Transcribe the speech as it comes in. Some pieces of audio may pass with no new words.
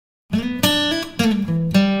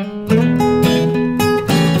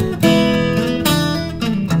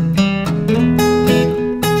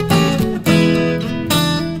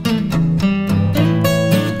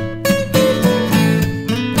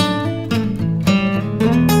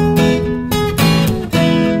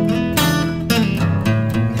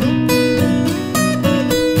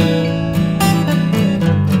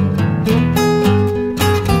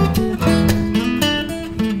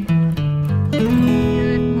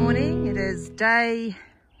day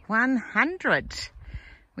 100.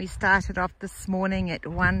 We started off this morning at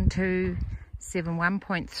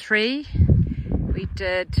 1271.3. We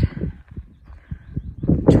did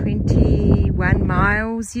 21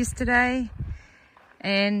 miles yesterday,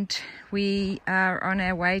 and we are on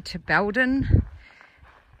our way to Belden.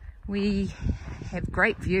 We have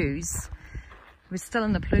great views. We're still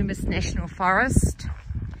in the Plumas National Forest,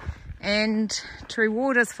 and to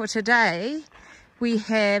reward us for today we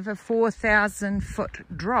have a 4,000 foot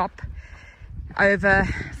drop over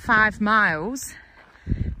 5 miles.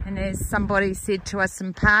 And as somebody said to us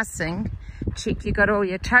in passing, check you got all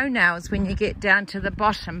your toenails when you get down to the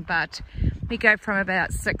bottom. But we go from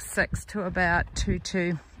about 6.6 to about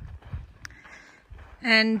 2.2.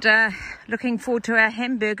 And looking forward to our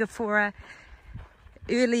hamburger for a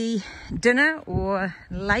early dinner or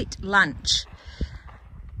late lunch.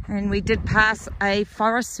 And we did pass a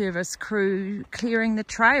Forest Service crew clearing the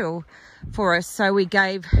trail for us, so we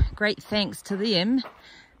gave great thanks to them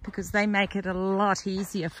because they make it a lot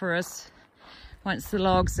easier for us once the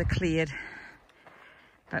logs are cleared.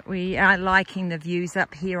 But we are liking the views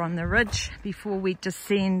up here on the ridge before we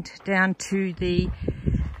descend down to the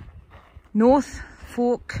North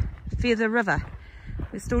Fork Feather River.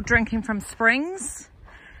 We're still drinking from springs,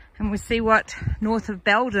 and we'll see what north of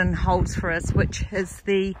Belden holds for us, which is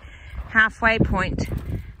the halfway point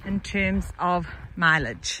in terms of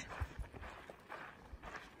mileage.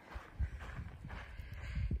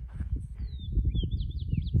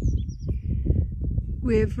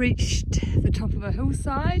 We've reached the top of a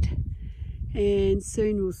hillside, and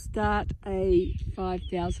soon we'll start a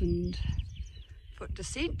 5,000 foot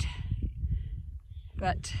descent.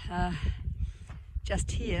 But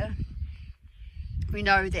just here we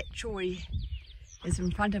know that Troy is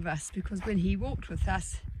in front of us, because when he walked with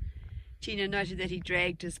us, Gina noted that he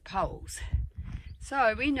dragged his poles.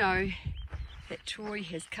 So we know that Troy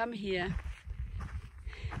has come here,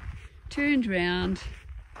 turned round,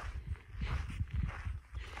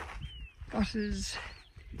 got his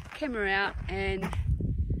camera out and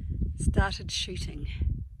started shooting.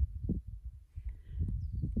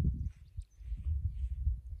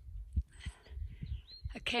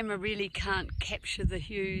 A camera really can't capture the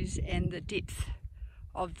hues and the depth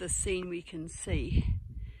of the scene we can see,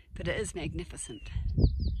 but it is magnificent.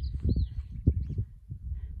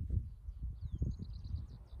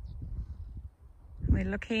 We're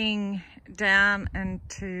looking down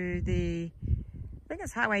into the, I think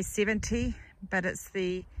it's Highway 70, but it's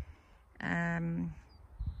the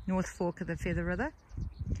North Fork of the Feather River.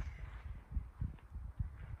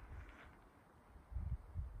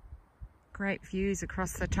 Great views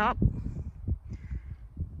across the top.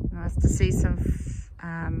 Nice to see some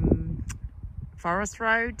forest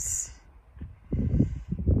roads.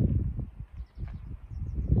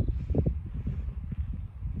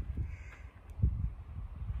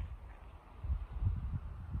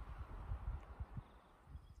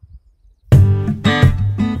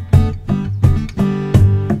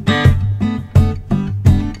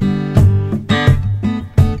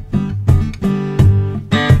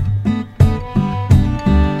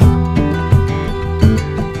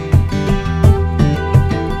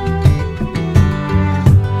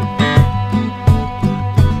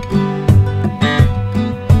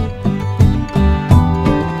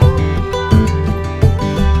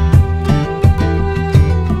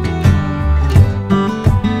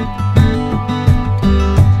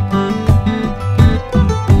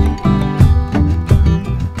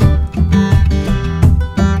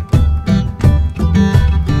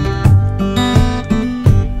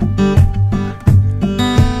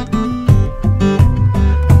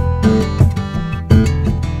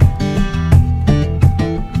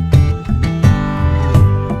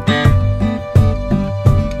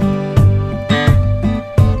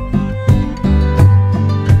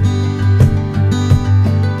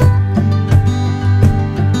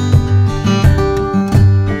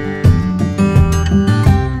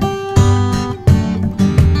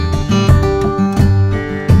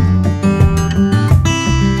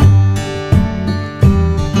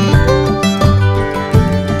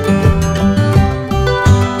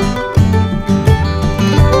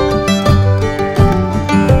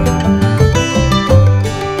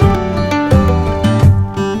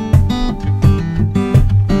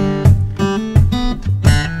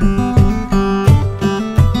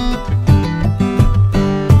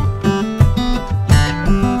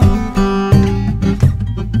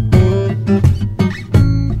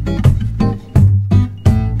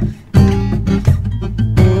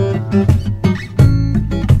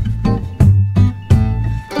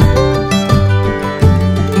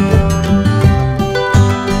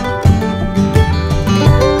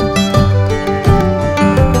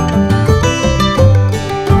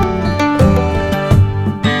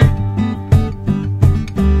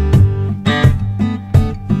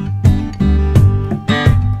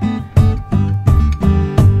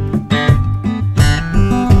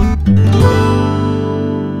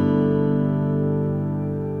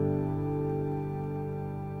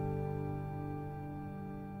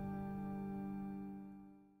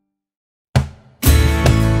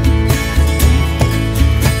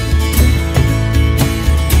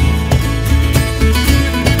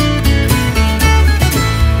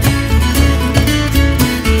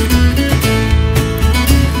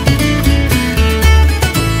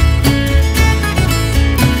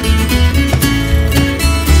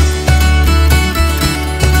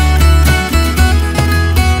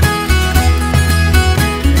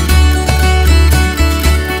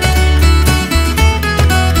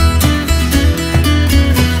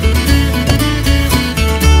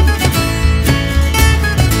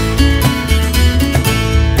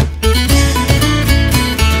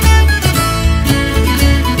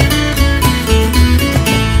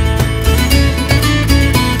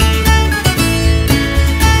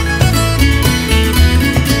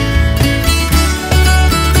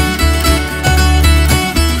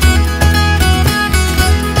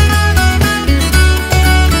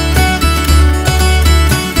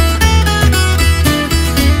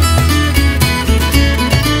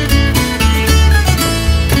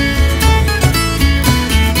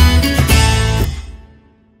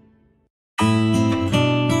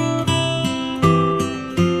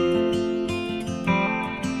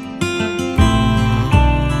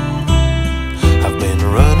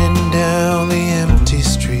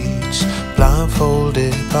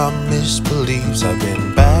 my misbeliefs. I've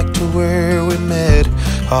been back to where we met,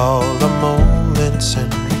 all the moments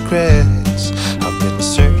and regrets. I've been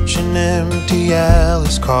searching empty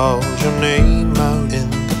alleys, called your name out in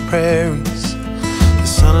the prairies. The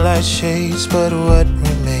sunlight shades, but what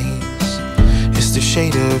remains is the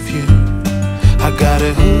shade of you. I got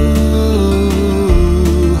a